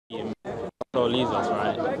soul leaves us,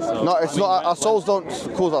 right? So, No, it's not. Our souls don't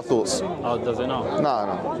cause our thoughts. Oh, does it not?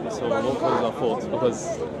 No, no. So what causes our thoughts?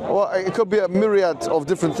 Because Well, it could be a myriad of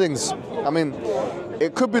different things. I mean,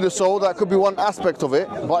 it could be the soul, that could be one aspect of it,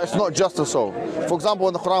 but it's not just the soul. For example,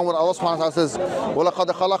 in the Quran, when Allah subhanahu wa ta'ala says, وَلَقَدْ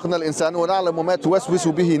خَلَقْنَا الْإِنسَانَ وَنَعْلَمُ مَا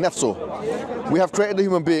تُوَسْوِسُ بِهِ نَفْسُهُ. We have created a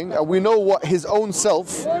human being and we know what his own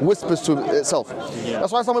self whispers to itself. Yeah.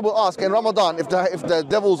 That's why some people ask, in Ramadan, if the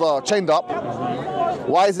devils are chained up,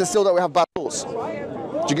 why is it still that we have bad thoughts?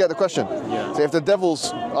 Do you get the question? Yeah. So if the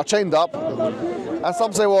devils are chained up, and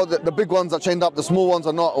some say, well, the big ones are chained up, the small ones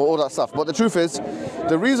are not, or all that stuff. But the truth is,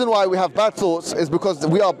 the reason why we have bad thoughts is because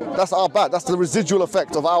that's our bad. That's the residual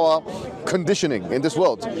effect of our conditioning in this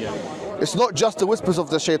world. yeah. It's not just the whispers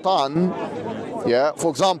of the shaitan, yeah,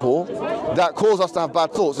 for example, that cause us to have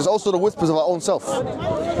bad thoughts. It's also the whispers of our own self.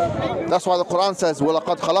 That's why the Quran says,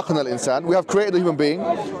 وَلَقَدْ خَلَقْنَا الْإِنسَانَ. We have created a human being,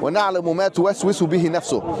 وَنَعْلَمُ مَا تُوَسْوِسُ بِهِ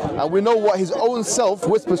نَفْسُهُ. And we know what his own self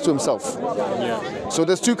whispers to himself. Yeah. So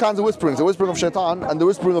there's two kinds of whisperings, the whispering of shaitan and the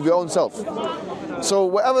whispering of your own self. So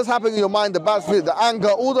whatever's happening in your mind, the bad feeling, the anger,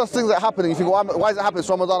 all those things that are happening, you think, why is it happening? It's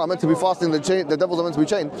Ramadan, I'm meant to be fasting, the devils are meant to be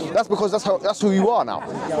chained. That's because that's who you are now.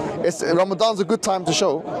 Ramadan's a good time to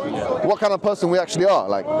show what kind of person we actually are,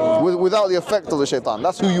 like without the effect of the shaitan.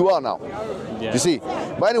 That's who you are now. Yeah. You see?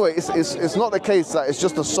 But anyway, it's not the case that it's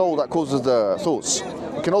just the soul that causes the thoughts.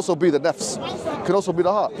 It can also be the nafs. It can also be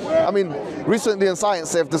the heart. I mean, recently in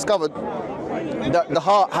science they've discovered that the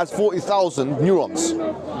heart has 40,000 neurons.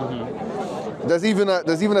 There's even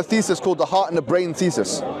a thesis called the Heart and the Brain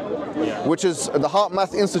thesis, which is the Heart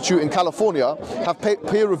Math Institute in California have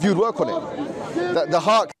peer-reviewed work on it. That the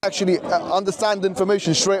heart can actually understand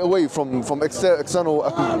information straight away from external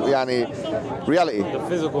reality. The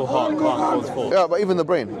physical heart can't cause thoughts. Yeah, but even the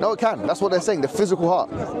brain. No, it can. That's what they're saying. The physical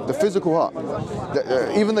heart. The physical heart.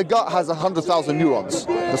 Even the gut has 100,000 neurons.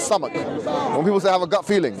 The stomach. When people say I have a gut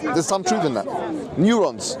feeling, there's some truth in that.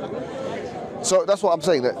 Neurons. So that's what I'm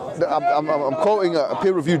saying. That I'm quoting a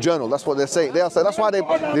peer-reviewed journal. That's what they're saying. They are saying that's why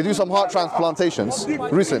they do some heart transplantations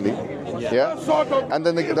recently. Yeah. And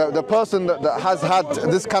then the person that has had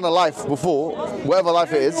this kind of life before, whatever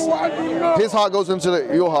life it is, his heart goes into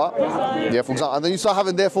your heart. Yeah, for example, and then you start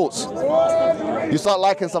having their thoughts. You start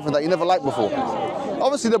liking something that you never liked before.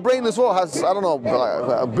 Obviously, the brain as well has, I don't know,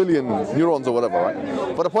 like 1 billion neurons or whatever,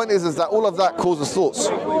 right? But the point is that all of that causes thoughts.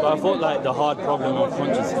 But I thought like the hard problem of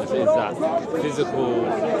consciousness is that physical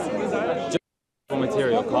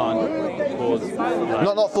material can't cause.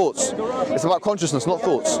 Like, Not thoughts. It's about consciousness, not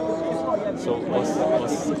thoughts. So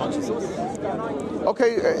what's consciousness?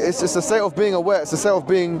 Okay, it's a state of being aware. It's a state of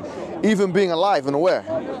being alive and aware.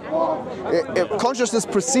 Consciousness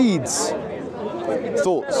precedes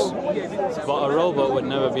thoughts. But a robot would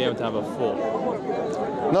never be able to have a thought.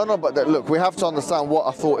 No, but look, we have to understand what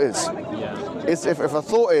a thought is. Yeah. If a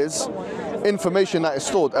thought is information that is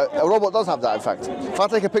stored, a robot does have that, in fact. If I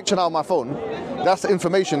take a picture now on my phone, that's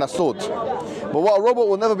information that's stored. But what a robot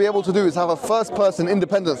will never be able to do is have a first-person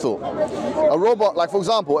independent thought. A robot, like for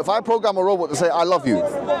example, if I program a robot to say, I love you,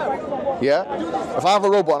 yeah? If I have a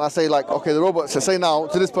robot and I say like, okay, the robot says, say now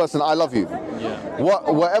to this person, I love you. Yeah.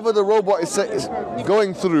 Whatever the robot is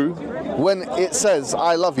going through when it says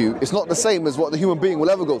I love you, it's not the same as what the human being will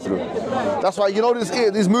ever go through. That's why, you know,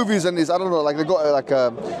 these movies and these, I don't know, like they got like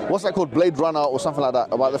what's that called, Blade Runner or something like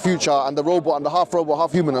that, about the future and the robot and the half robot,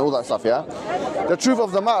 half human and all that stuff, yeah? The truth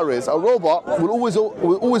of the matter is a robot will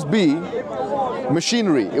always be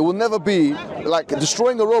machinery. It will never be, like,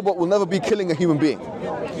 destroying a robot will never be killing a human being.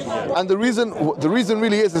 And the reason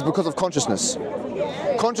really is because of consciousness.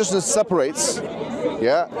 Consciousness separates,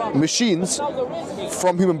 yeah, machines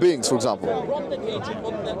from human beings, for example.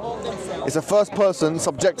 It's a first-person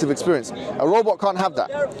subjective experience. A robot can't have that.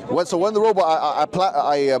 So when the robot, I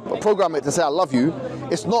program it to say I love you,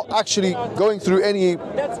 it's not actually going through any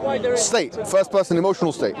state, first-person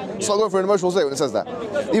emotional state. It's not going through an emotional state when it says that,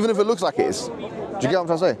 even if it looks like it is. Do you get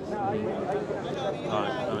what I'm trying to say?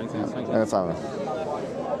 Alright, that makes sense. Thank you. Anytime, man.